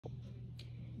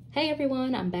Hey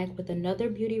everyone, I'm back with another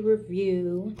beauty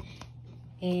review,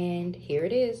 and here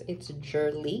it is. It's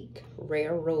Jurlique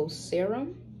Rare Rose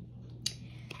Serum,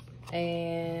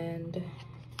 and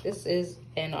this is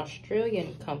an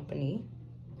Australian company.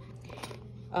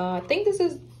 I think this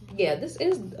is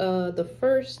the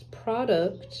first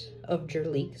product of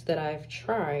Jurlique's that I've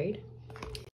tried,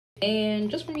 and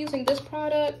just from using this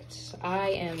product,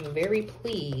 I am very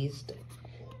pleased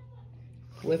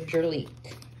with Jurlique.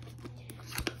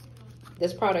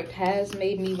 This product has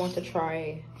made me want to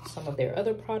try some of their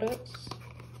other products.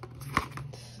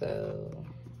 So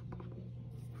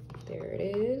there it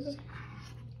is.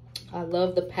 I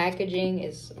love the packaging.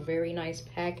 It's very nice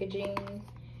packaging.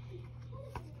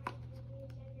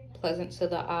 Pleasant to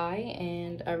the eye,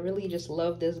 and I really just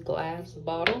love this glass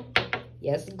bottle.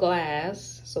 Yes,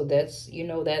 glass. So that's,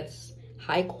 that's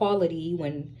high quality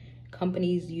when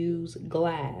companies use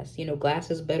glass.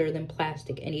 Glass is better than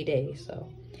plastic any day.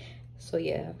 So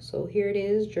yeah, so here it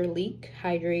is, Jurlique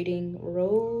Hydrating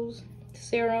Rose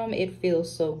Serum. It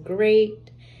feels so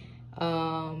great.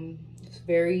 It's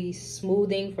very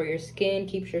smoothing for your skin,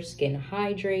 keeps your skin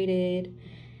hydrated,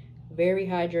 very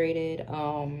hydrated,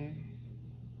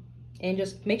 and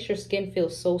just makes your skin feel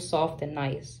so soft and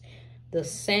nice. The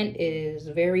scent is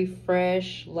very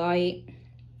fresh, light.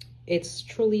 It's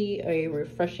truly a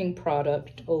refreshing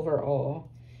product overall.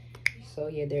 So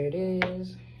yeah, there it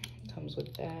is. Comes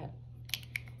with that.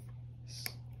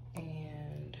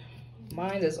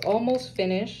 Mine is almost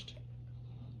finished.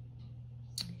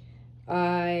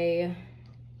 I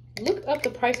looked up the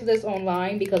price of this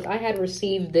online because I had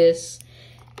received this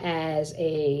as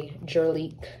a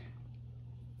Jurlique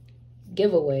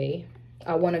giveaway.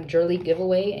 I won a Jurlique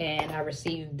giveaway and I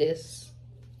received this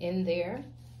in there.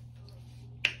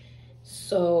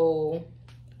 So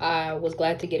I was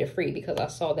glad to get it free because I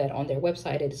saw that on their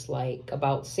website it's like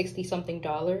about $60 something.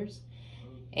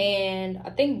 And I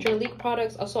think Jurlique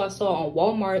products, also I saw on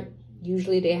Walmart,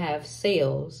 usually they have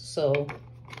sales. So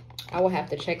I will have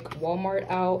to check Walmart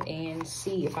out and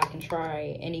see if I can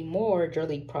try any more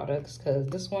Jurlique products, because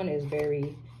this one is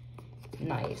very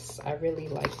nice. I really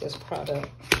like this product.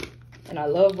 And I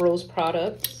love rose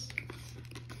products.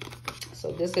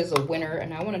 So this is a winner,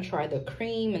 and I want to try the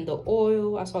cream and the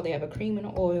oil. I saw they have a cream and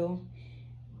an oil.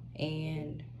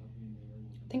 And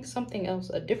I think something else,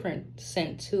 a different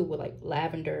scent too, with like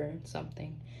lavender and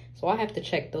something. So I have to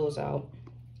check those out.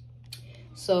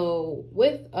 So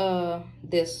with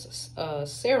this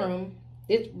serum,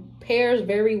 it pairs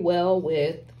very well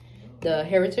with the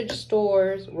Heritage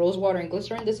Stores Rose Water and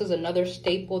Glycerin. This is another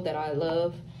staple that I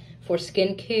love for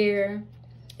skincare.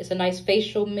 It's a nice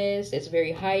facial mist. It's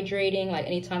very hydrating. Like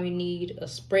anytime you need a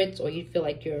spritz or you feel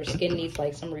like your skin needs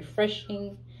like some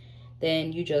refreshing,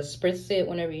 then you just spritz it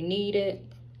whenever you need it.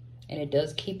 And it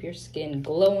does keep your skin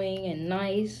glowing and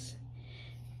nice.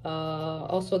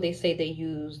 Also, they say they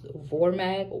used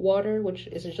Vormag water, which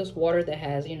is just water that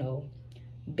has,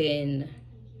 been,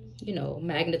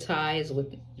 magnetized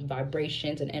with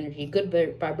vibrations and energy,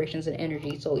 good vibrations and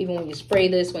energy. So even when you spray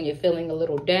this, when you're feeling a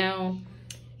little down,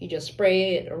 you just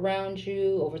spray it around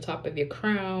you, over top of your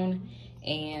crown,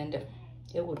 and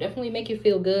it will definitely make you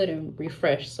feel good and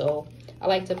refreshed. So I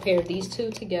like to pair these two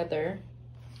together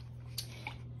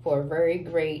for a very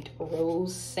great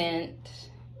rose scent,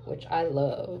 which I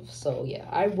love. So yeah,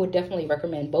 I would definitely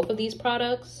recommend both of these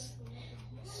products.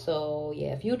 So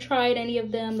yeah, if you tried any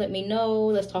of them, let me know.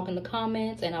 Let's talk in the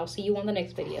comments, and I'll see you on the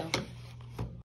next video.